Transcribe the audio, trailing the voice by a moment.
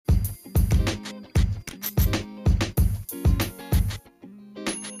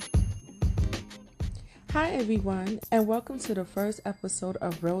Hi everyone, and welcome to the first episode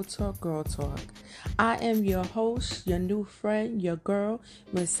of Real Talk Girl Talk. I am your host, your new friend, your girl,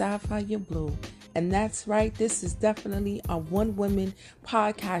 Miss Sapphire Blue. And that's right, this is definitely a one-woman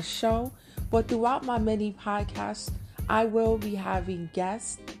podcast show. But throughout my many podcasts, I will be having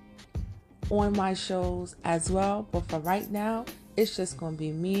guests on my shows as well. But for right now, it's just going to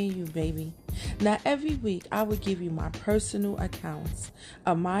be me and you, baby. Now, every week, I will give you my personal accounts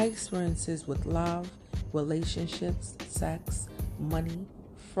of my experiences with love, relationships, sex, money,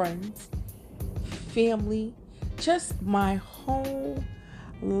 friends, family, just my whole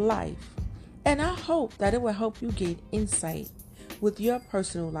life. And I hope that it will help you gain insight with your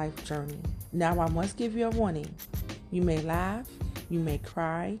personal life journey. Now, I must give you a warning. You may laugh, you may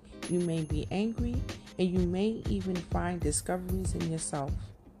cry, you may be angry, and you may even find discoveries in yourself.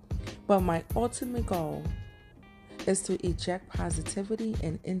 But my ultimate goal is to eject positivity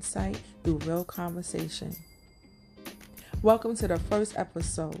and insight through real conversation. Welcome to the first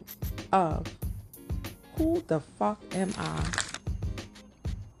episode of Who the Fuck Am I?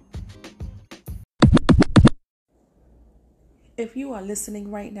 If you are listening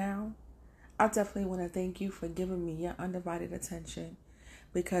right now, I definitely want to thank you for giving me your undivided attention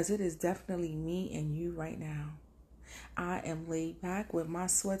because it is definitely me and you right now. I am laid back with my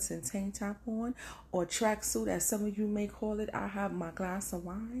sweats and tank top on, or tracksuit as some of you may call it. I have my glass of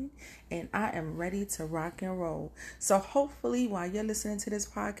wine and I am ready to rock and roll. So hopefully while you're listening to this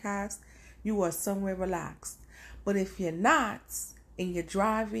podcast, you are somewhere relaxed. But if you're not and you're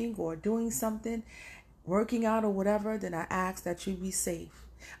driving or doing something, working out or whatever, then I ask that you be safe.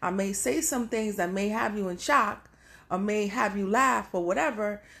 I may say some things that may have you in shock or may have you laugh or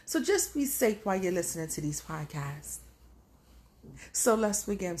whatever. So just be safe while you're listening to these podcasts. So let's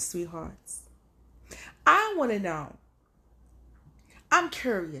begin, sweethearts. I want to know, I'm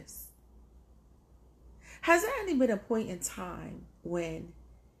curious, has there any been a point in time when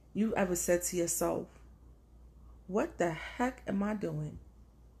you ever said to yourself, what the heck am I doing?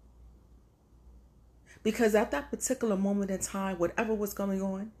 Because at that particular moment in time, whatever was going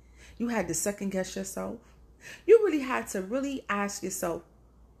on, you had to second guess yourself. You really had to really ask yourself,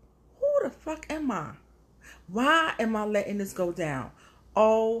 who the fuck am I? Why am I letting this go down?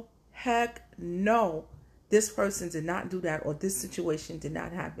 Oh, heck no. This person did not do that, or this situation did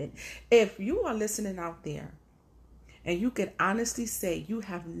not happen. If you are listening out there and you can honestly say you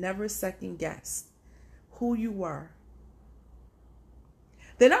have never second guessed who you were,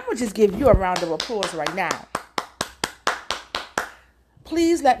 then I'm going to just give you a round of applause right now.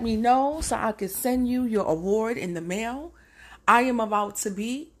 Please let me know so I can send you your award in the mail. I am about to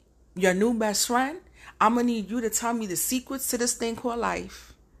be your new best friend. I'm going to need you to tell me the secrets to this thing called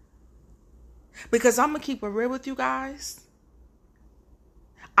life. Because I'm going to keep it real with you guys.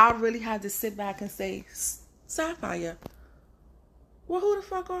 I really had to sit back and say, Sapphire, well, who the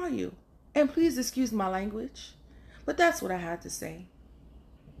fuck are you? And please excuse my language, but that's what I had to say.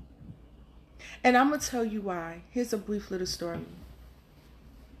 And I'm going to tell you why. Here's a brief little story.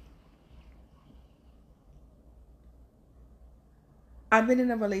 I've been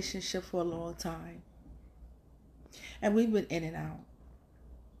in a relationship for a long time. And we've been in and out.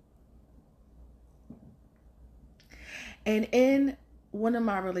 And in one of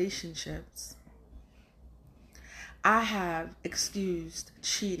my relationships, I have excused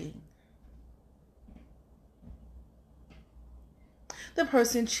cheating. The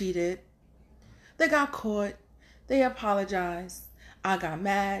person cheated. They got caught. They apologized. I got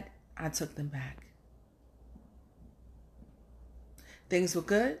mad. I took them back. Things were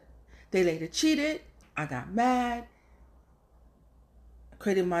good. They later cheated. I got mad.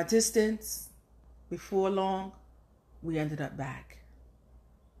 Created my distance. Before long, we ended up back.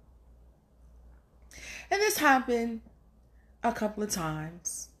 And this happened a couple of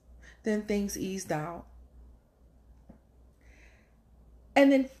times. Then things eased out.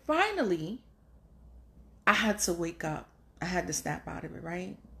 And then finally, I had to wake up. I had to snap out of it,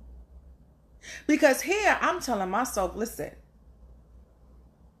 right? Because here I'm telling myself, listen,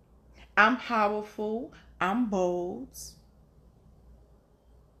 I'm powerful. I'm bold.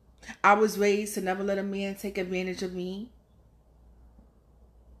 I was raised to never let a man take advantage of me.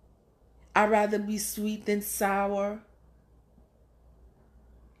 I'd rather be sweet than sour.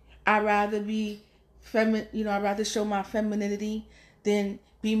 I'd rather be feminine, I'd rather show my femininity than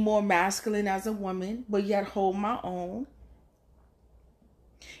be more masculine as a woman, but yet hold my own.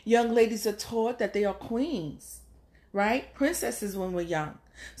 Young ladies are taught that they are queens, right? Princesses when we're young.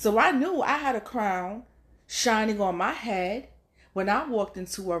 So I knew I had a crown shining on my head when I walked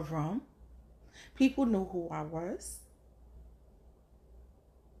into a room. People knew who I was.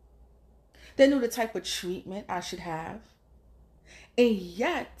 They knew the type of treatment I should have. And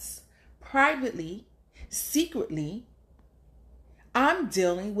yet, privately, secretly, I'm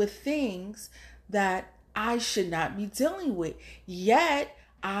dealing with things that I should not be dealing with. Yet,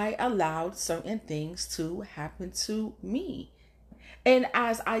 I allowed certain things to happen to me. And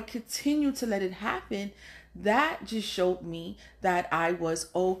as I continue to let it happen, that just showed me that I was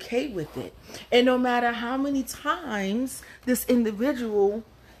okay with it. And no matter how many times this individual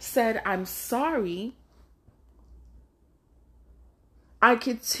said, I'm sorry, I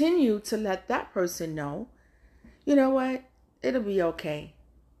continue to let that person know, you know what? It'll be okay.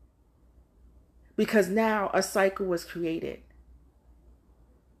 Because now a cycle was created.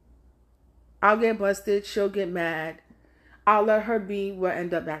 I'll get busted. She'll get mad. I'll let her be. We'll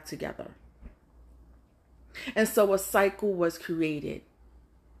end up back together. And so a cycle was created.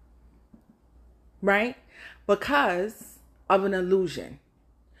 Right? Because of an illusion.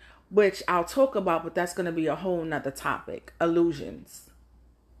 Which I'll talk about, but that's going to be a whole nother topic. Illusions.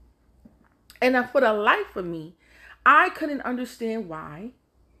 And for the life of me, I couldn't understand why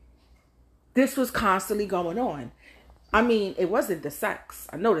this was constantly going on. I mean, it wasn't the sex.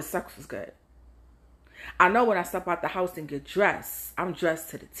 I know the sex was good. I know when I step out the house and get dressed, I'm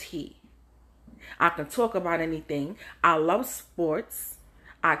dressed to the T. I can talk about anything. I love sports.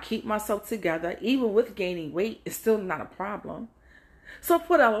 I keep myself together. Even with gaining weight, it's still not a problem. So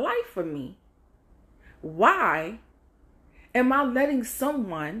for the life of me, why am I letting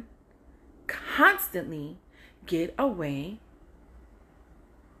someone constantly get away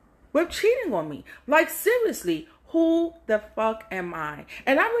with cheating on me? Like, seriously, who the fuck am I?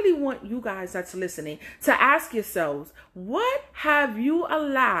 And I really want you guys that's listening to ask yourselves, what have you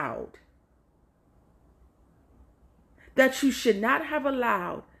allowed that you should not have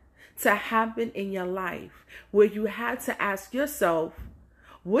allowed to happen in your life, where you had to ask yourself,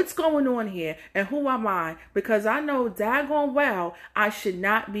 what's going on here and who am I? Because I know daggone well I should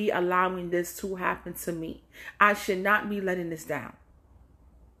not be allowing this to happen to me. I should not be letting this down.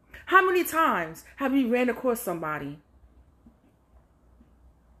 How many times have you ran across somebody?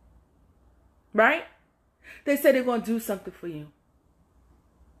 Right? They say they're going to do something for you.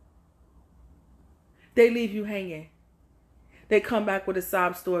 They leave you hanging. They come back with a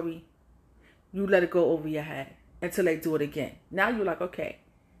sob story. You let it go over your head until they do it again. Now you're like, okay.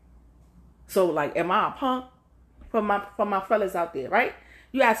 So, like, am I a punk? For my fellas out there, right?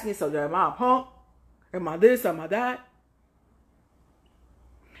 You ask me, so am I a punk? Am I this? Am I that?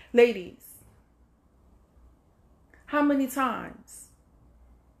 Ladies, how many times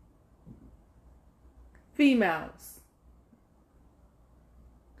females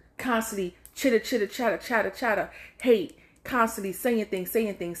constantly chatter, hate, constantly saying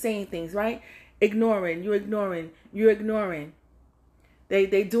things, right? You're ignoring.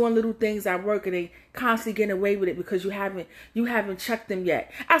 They doing little things at work and they constantly getting away with it because you haven't checked them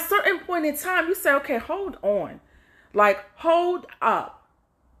yet. At a certain point in time, you say, okay, hold on. Like, hold up.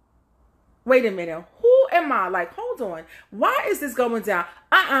 Wait a minute. Who am I? Like, hold on. Why is this going down?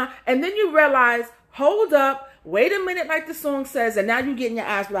 And then you realize, hold up. Wait a minute, like the song says, and now you're getting your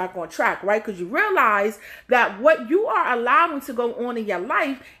ass back on track, right? Because you realize that what you are allowing to go on in your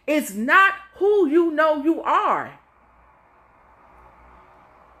life is not who you know you are.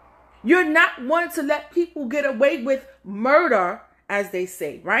 You're not one to let people get away with murder, as they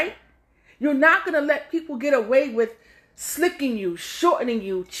say, right? You're not going to let people get away with slicking you, shortening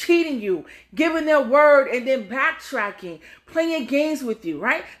you, cheating you, giving their word and then backtracking, playing games with you,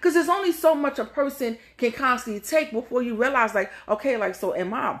 right? Because there's only so much a person can constantly take before you realize, like, okay, like, so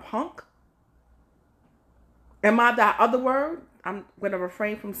am I a punk? Am I that other word I'm going to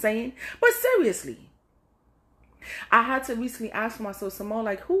refrain from saying? But seriously, I had to recently ask myself, Simone,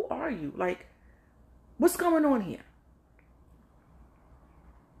 like, who are you? Like, what's going on here?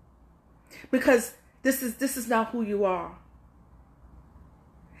 Because this is not who you are.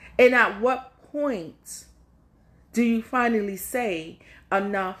 And at what point do you finally say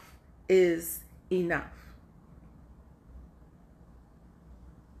enough is enough?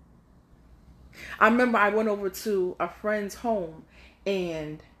 I remember I went over to a friend's home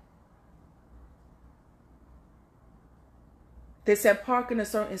and they said park in a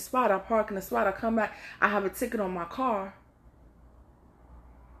certain spot. I park in a spot. I come back. I have a ticket on my car.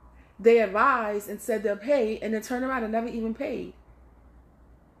 They advised and said they'll pay, and then turned around and never even paid.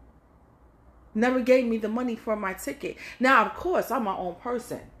 Never gave me the money for my ticket. Now, of course, I'm my own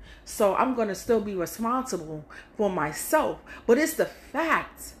person, so I'm going to still be responsible for myself. But it's the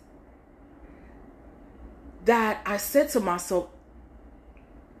fact that I said to myself,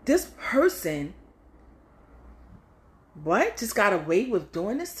 this person, what, just got away with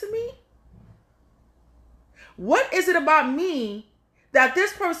doing this to me? What is it about me that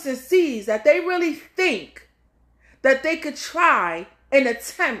this person sees that they really think that they could try and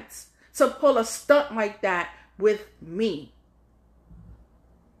attempt to pull a stunt like that with me?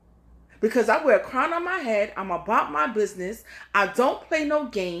 Because I wear a crown on my head. I'm about my business. I don't play no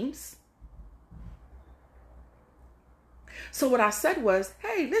games. So what I said was,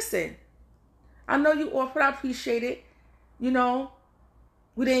 hey, listen, I know you offered. I appreciate it. You know,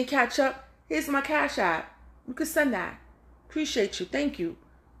 we didn't catch up. Here's my Cash App. You can send that. Appreciate you. Thank you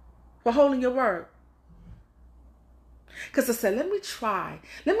for holding your word. Because I said, let me try.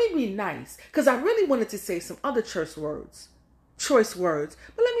 Let me be nice. Because I really wanted to say some other choice words.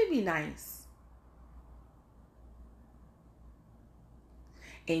 But let me be nice.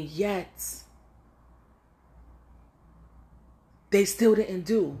 And yet, they still didn't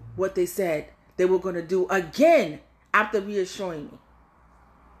do what they said they were going to do again after reassuring me.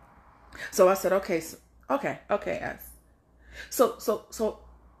 So I said, okay, yes. So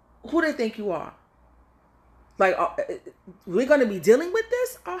who do they think you are? Like, we're going to be dealing with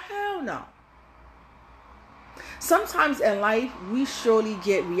this? Oh, hell no. Sometimes in life, we surely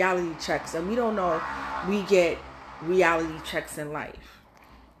get reality checks, and we don't know we get reality checks in life.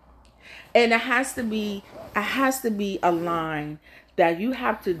 And it has to be a line that you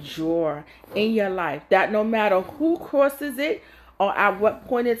have to draw in your life, that no matter who crosses it or at what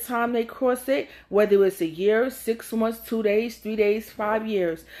point in time they cross it, whether it's a year, 6 months, 2 days, 3 days, 5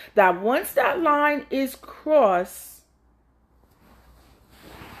 years, that once that line is crossed,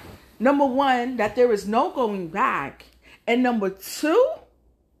 number one, that there is no going back. And number two,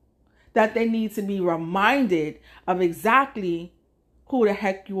 that they need to be reminded of exactly who the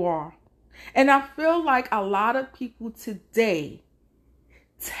heck you are. And I feel like a lot of people today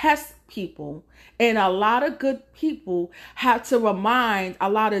test people, and a lot of good people have to remind a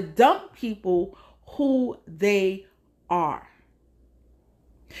lot of dumb people who they are.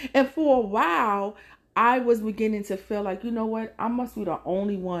 And for a while, I was beginning to feel like, you know what? I must be the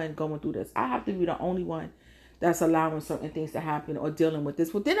only one going through this. I have to be the only one that's allowing certain things to happen or dealing with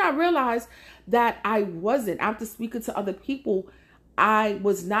this. But then I realized that I wasn't. After speaking to other people, I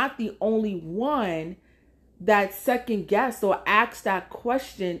was not the only one that second guessed or asked that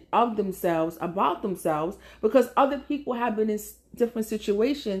question of themselves, about themselves, because other people have been in different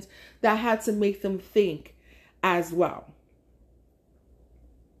situations that had to make them think as well.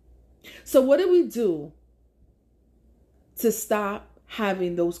 So what do we do to stop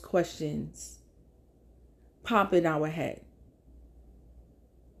having those questions pop in our head?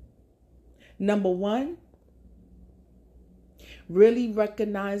 Number one, really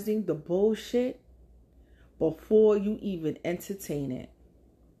recognizing the bullshit before you even entertain it.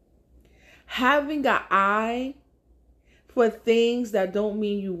 Having an eye for things that don't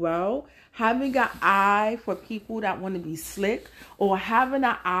mean you well. Having an eye for people that want to be slick. Or having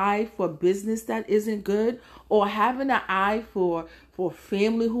an eye for business that isn't good. Or having an eye for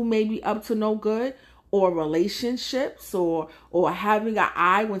family who may be up to no good. Or relationships. Or having an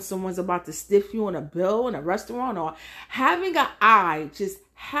eye when someone's about to stiff you on a bill in a restaurant. Or having an eye. Just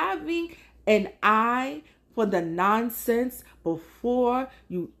having an eye for the nonsense before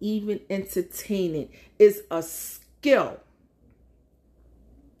you even entertain it is a skill.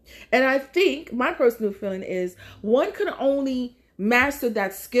 And I think my personal feeling is one can only master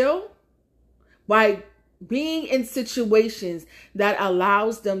that skill by being in situations that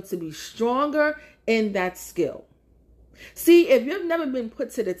allows them to be stronger in that skill. See, if you've never been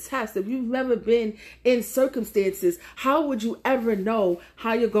put to the test, if you've never been in circumstances, how would you ever know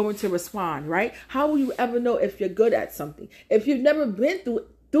how you're going to respond, right? How will you ever know if you're good at something? If you've never been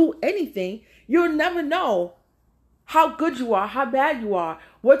through anything, you'll never know how good you are, how bad you are,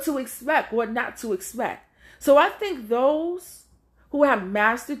 what to expect, what not to expect. So I think those who have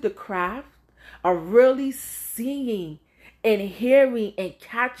mastered the craft are really seeing and hearing and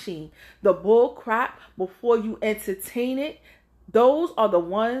catching the bull crap before you entertain it. Those are the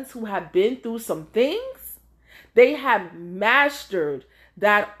ones who have been through some things. They have mastered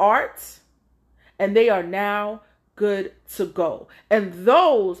that art and they are now good to go. And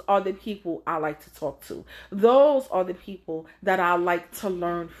those are the people I like to talk to. Those are the people that I like to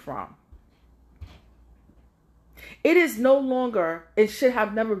learn from. It is no longer, it should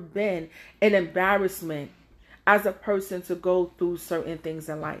have never been an embarrassment as a person to go through certain things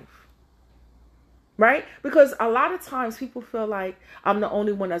in life. Right? Because a lot of times people feel like I'm the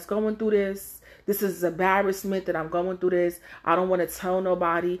only one that's going through this. This is embarrassment that I'm going through this. I don't want to tell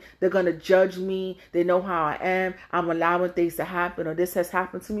nobody. They're going to judge me. They know how I am. I'm allowing things to happen, or this has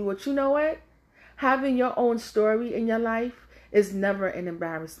happened to me. But you know what? Having your own story in your life is never an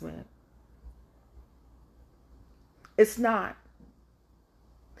embarrassment. It's not.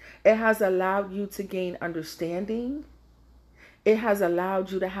 It has allowed you to gain understanding. It has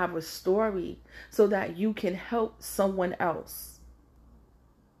allowed you to have a story so that you can help someone else.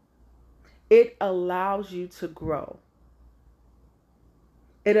 It allows you to grow.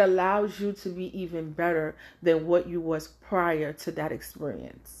 It allows you to be even better than what you was prior to that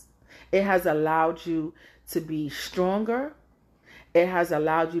experience. It has allowed you to be stronger. It has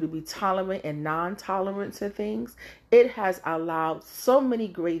allowed you to be tolerant and non-tolerant to things. It has allowed so many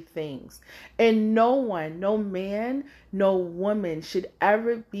great things. And no one, no man, no woman should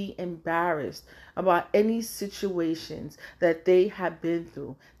ever be embarrassed about any situations that they have been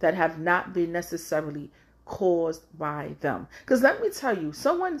through that have not been necessarily caused by them. Because let me tell you,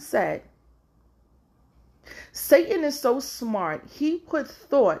 someone said, Satan is so smart. He put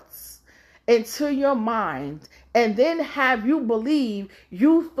thoughts into your mind and then have you believe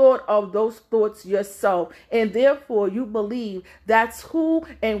you thought of those thoughts yourself, and therefore you believe that's who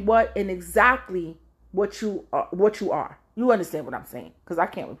and what and exactly what you are. You understand what I'm saying? Because I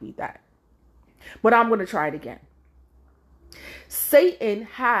can't repeat that, but I'm going to try it again. Satan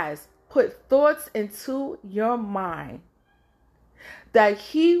has put thoughts into your mind that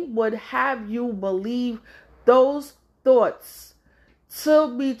he would have you believe those thoughts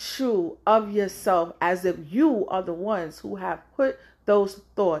to be true of yourself, as if you are the ones who have put those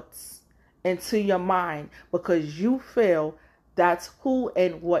thoughts into your mind because you feel that's who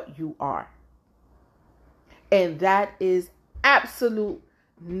and what you are. And that is absolute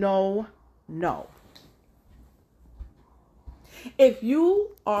no. If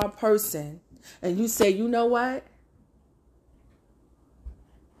you are a person and you say, you know what?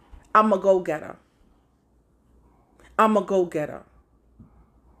 I'm a go-getter. I'm a go-getter.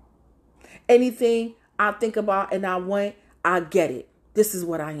 Anything I think about and I want, I get it. This is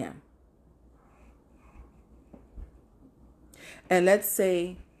what I am. And let's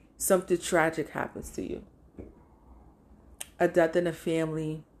say something tragic happens to you. A death in a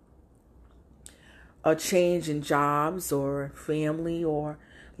family, a change in jobs or family or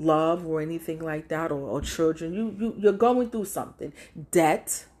love or anything like that, or children. You're going through something.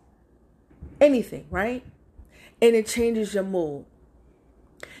 Debt, anything, right? And it changes your mood.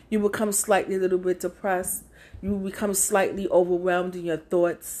 You become slightly a little bit depressed. You become slightly overwhelmed in your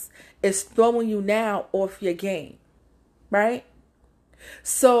thoughts. It's throwing you now off your game, right?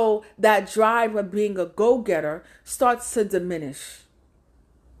 So that drive of being a go-getter starts to diminish.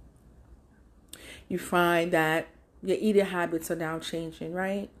 You find that your eating habits are now changing,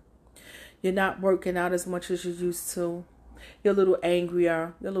 right? You're not working out as much as you used to. You're a little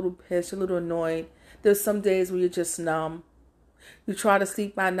angrier. You're a little pissed. You're a little annoyed. There's some days where you're just numb. You try to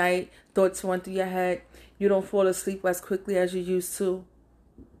sleep at night, thoughts run through your head. You don't fall asleep as quickly as you used to.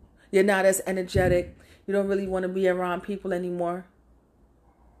 You're not as energetic. You don't really want to be around people anymore.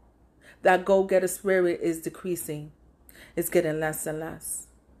 That go-getter spirit is decreasing. It's getting less and less.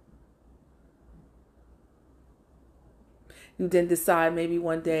 You then decide maybe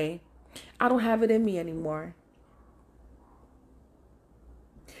one day, I don't have it in me anymore.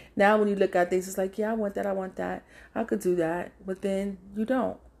 Now when you look at things, it's like, yeah, I want that. I could do that. But then you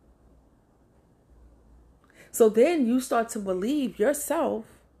don't. So then you start to believe yourself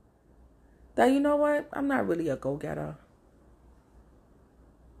that, you know what? I'm not really a go-getter.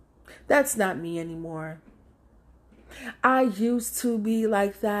 That's not me anymore. I used to be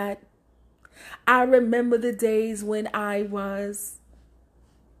like that. I remember the days when I was.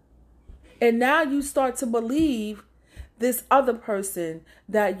 And now you start to believe this other person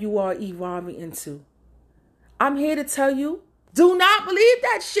that you are evolving into. I'm here to tell you, do not believe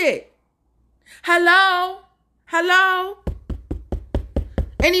that shit. Hello?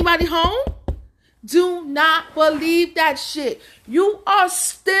 Anybody home? Do not believe that shit. You are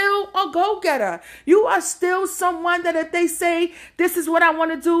still a go-getter. You are still someone that if they say, this is what I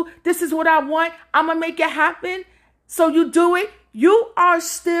want to do, this is what I want, I'm going to make it happen. So you do it. You are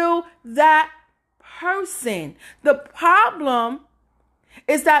still that person. The problem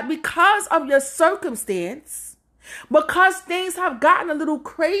is that because of your circumstance, because things have gotten a little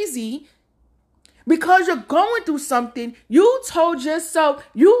crazy, because you're going through something, you told yourself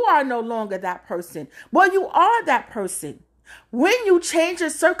you are no longer that person. Well, you are that person. When you change your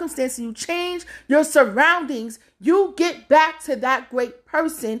circumstances, you change your surroundings, you get back to that great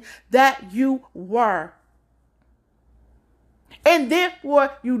person that you were. And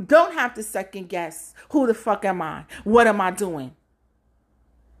therefore, you don't have to second guess, who the fuck am I? What am I doing?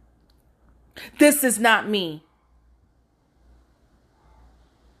 This is not me.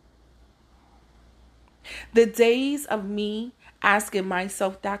 The days of me asking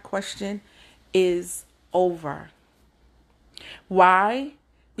myself that question is over. Why?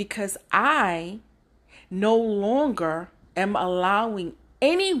 Because I no longer am allowing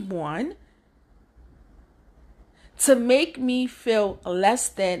anyone to make me feel less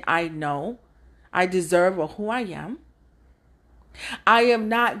than I know I deserve or who I am. I am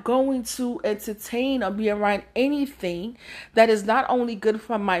not going to entertain or be around anything that is not only good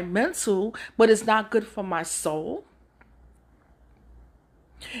for my mental, but is not good for my soul.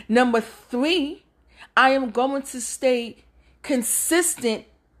 Number 3, I am going to stay consistent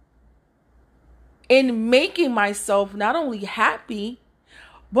in making myself not only happy,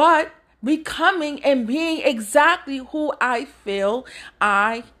 but becoming and being exactly who I feel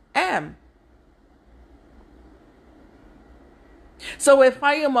I am. So if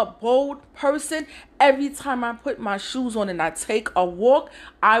I am a bold person, every time I put my shoes on and I take a walk,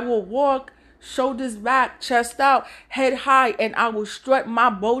 I will walk shoulders back, chest out, head high, and I will strut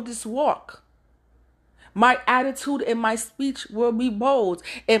my boldest walk. My attitude and my speech will be bold.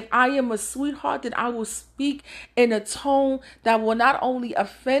 If I am a sweetheart, then I will speak in a tone that will not only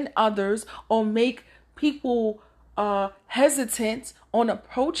offend others or make people hesitant on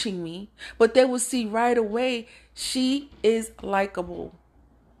approaching me, but they will see right away she is likable.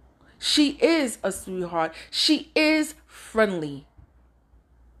 She is a sweetheart. She is friendly.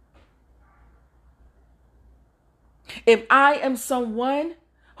 If I am someone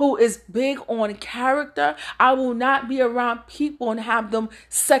who is big on character, I will not be around people and have them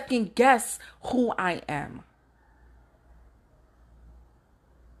second guess who I am.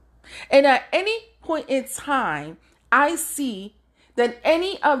 And at any point in time, I see that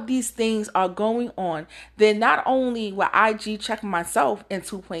any of these things are going on, then not only will IG check myself in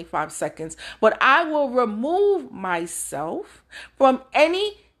 2.5 seconds, but I will remove myself from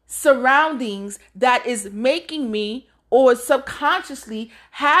any surroundings that is making me or subconsciously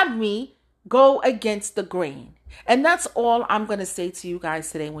have me go against the grain. And that's all I'm going to say to you guys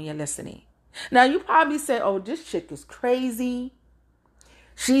today when you're listening. Now, you probably say, oh, this chick is crazy.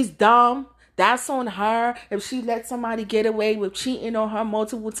 She's dumb. That's on her. If she let somebody get away with cheating on her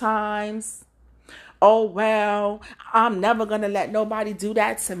multiple times. Oh, well, I'm never going to let nobody do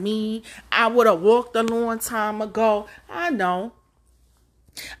that to me. I would have walked a long time ago. I know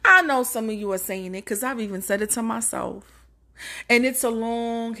some of you are saying it because I've even said it to myself. And it's a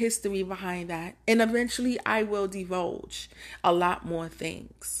long history behind that. And eventually I will divulge a lot more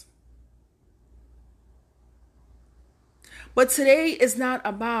things. But today is not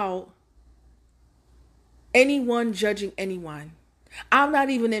about anyone judging anyone. I'm not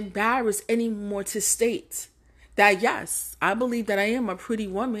even embarrassed anymore to state that, yes, I believe that I am a pretty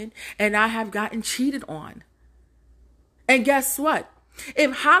woman and I have gotten cheated on. And guess what?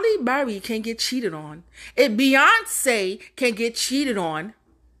 If Halle Berry can get cheated on, if Beyonce can get cheated on,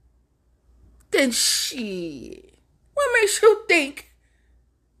 then what makes you think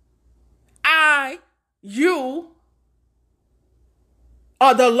you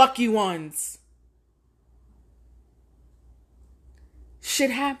are the lucky ones?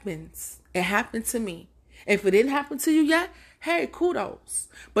 Shit happens. It happened to me. If it didn't happen to you yet, hey, kudos.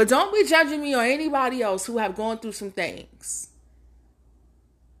 But don't be judging me or anybody else who have gone through some things.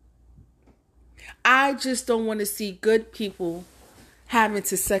 I just don't want to see good people having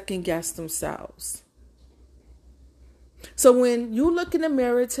to second guess themselves. So when you look in the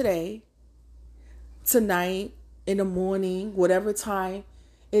mirror today, tonight, in the morning, whatever time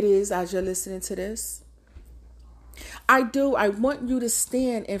it is as you're listening to this, I want you to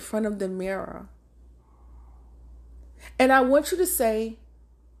stand in front of the mirror. And I want you to say,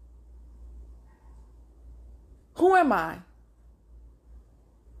 who am I?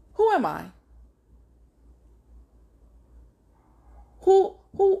 Who am I? Who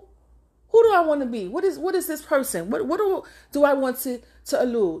do I want to be? What is this person? What do I want to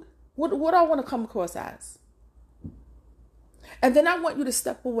elude? What do I want to come across as? And then I want you to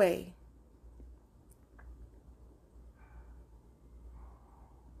step away.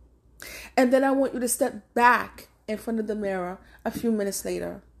 And then I want you to step back in front of the mirror a few minutes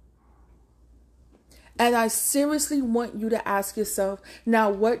later. And I seriously want you to ask yourself, now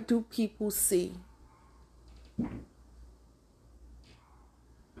what do people see?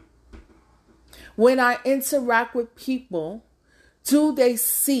 When I interact with people, do they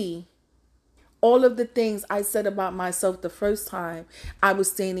see all of the things I said about myself the first time I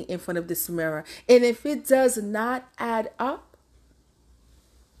was standing in front of this mirror? And if it does not add up,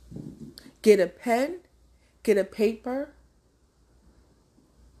 get a pen, get a paper,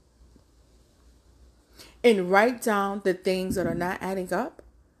 and write down the things that are not adding up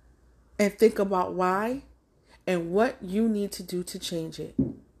and think about why and what you need to do to change it.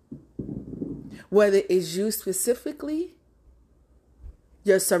 Whether it's you specifically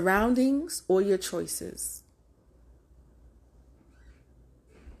your surroundings or your choices.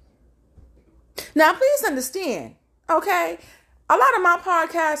 Now, please understand, okay? A lot of my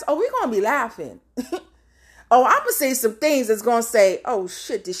podcasts, we're going to be laughing. I'm going to say some things that's going to say, oh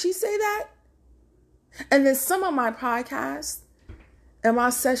shit, did she say that? And then some of my podcasts and my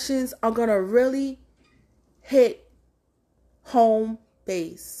sessions are going to really hit home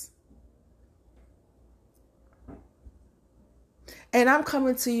base. And I'm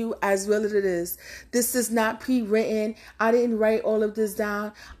coming to you as real as it is. This is not pre-written. I didn't write all of this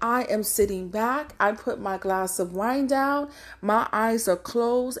down. I am sitting back. I put my glass of wine down. My eyes are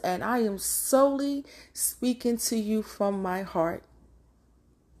closed. And I am solely speaking to you from my heart.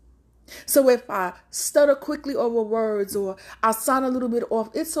 So if I stutter quickly over words or I sound a little bit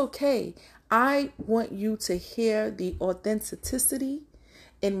off, it's okay. I want you to hear the authenticity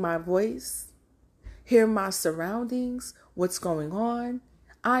in my voice. Hear my surroundings, what's going on.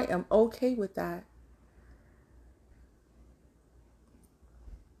 I am okay with that.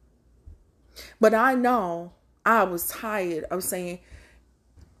 But I know I was tired of saying,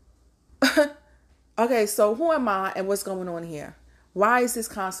 okay, so who am I and what's going on here? Why is this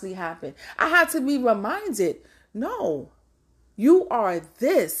constantly happening? I had to be reminded, no, you are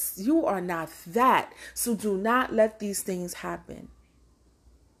this, you are not that. So do not let these things happen.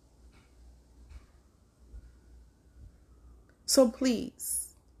 So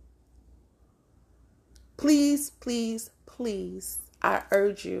please, please, please, please, I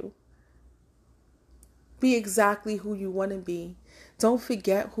urge you, be exactly who you want to be. Don't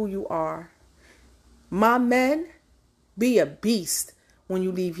forget who you are. My men, be a beast when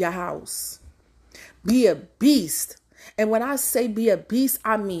you leave your house. Be a beast. And when I say be a beast,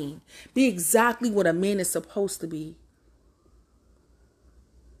 I mean be exactly what a man is supposed to be.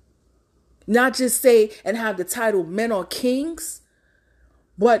 Not just say and have the title men are kings,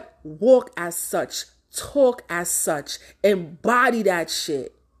 but walk as such, talk as such, embody that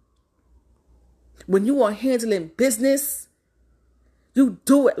shit. When you are handling business, you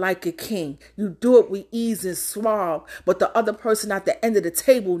do it like a king. You do it with ease and suave. But the other person at the end of the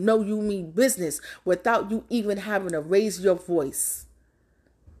table know you mean business without you even having to raise your voice.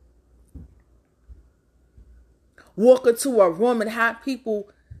 Walk into a room and have people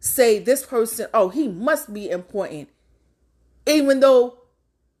say this person, oh, he must be important. Even though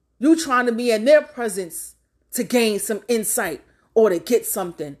you trying to be in their presence to gain some insight or to get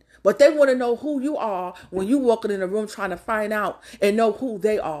something. But they want to know who you are when you walking in a room trying to find out and know who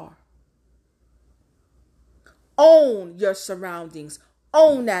they are. Own your surroundings.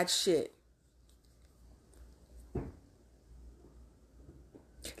 Own that shit.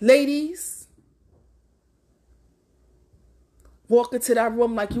 Ladies, walk into that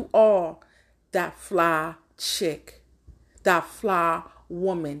room like you are that fly chick, that fly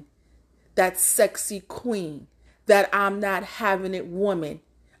woman, that sexy queen, that I'm not having it woman.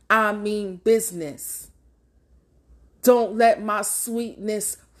 I mean business. Don't let my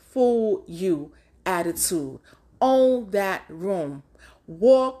sweetness fool you attitude. Own that room.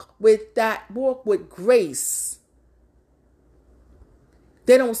 Walk with grace.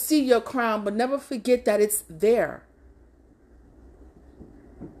 They don't see your crown, but never forget that it's there.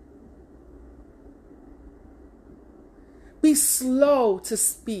 Be slow to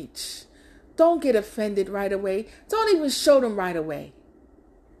speech. Don't get offended right away. Don't even show them right away.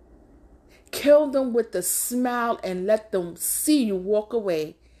 Kill them with a smile and let them see you walk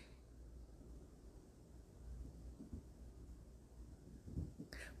away.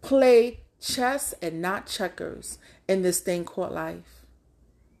 Play chess and not checkers in this thing called life.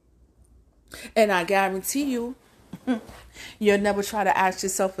 And I guarantee you, you'll never try to ask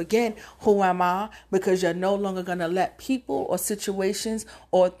yourself again, who am I? Because you're no longer going to let people or situations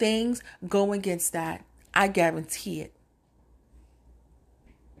or things go against that. I guarantee it.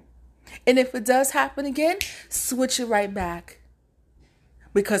 And if it does happen again, switch it right back.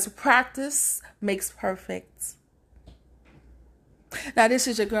 Because practice makes perfect. Now, this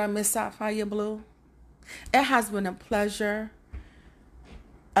is your girl, Miss Sapphire Blue. It has been a pleasure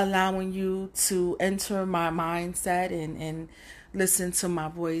allowing you to enter my mindset and listen to my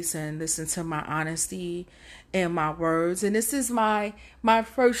voice and listen to my honesty and my words. And this is my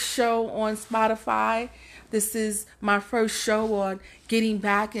first show on Spotify. This is my first show on getting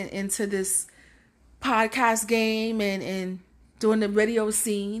back into this podcast game and doing the radio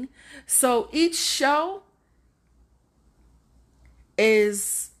scene. So each show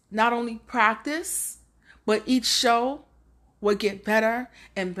is not only practice, but each show will get better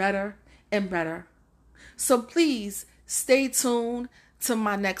and better and better. So please stay tuned to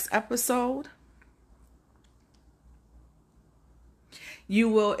my next episode. You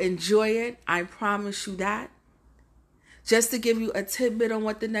will enjoy it. I promise you that. Just to give you a tidbit on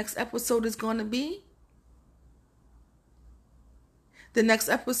what the next episode is going to be. The next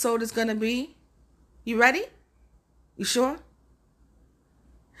episode is going to be, you ready? You sure?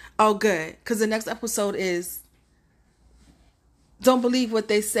 Oh, good. Because the next episode is, don't believe what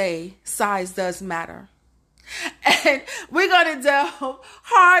they say, size does matter. And we're going to delve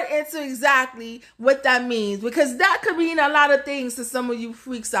hard into exactly what that means, because that could mean a lot of things to some of you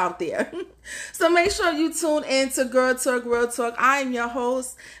freaks out there. So make sure you tune in to Girl Talk, Real Talk. I am your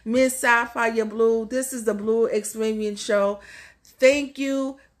host, Miss Sapphire Blue. This is the Blue Experience Show. Thank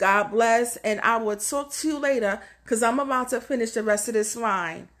you. God bless. And I will talk to you later, because I'm about to finish the rest of this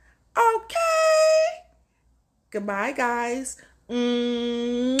line. Okay. Goodbye, guys.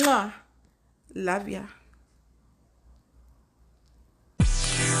 Mwah. Love ya.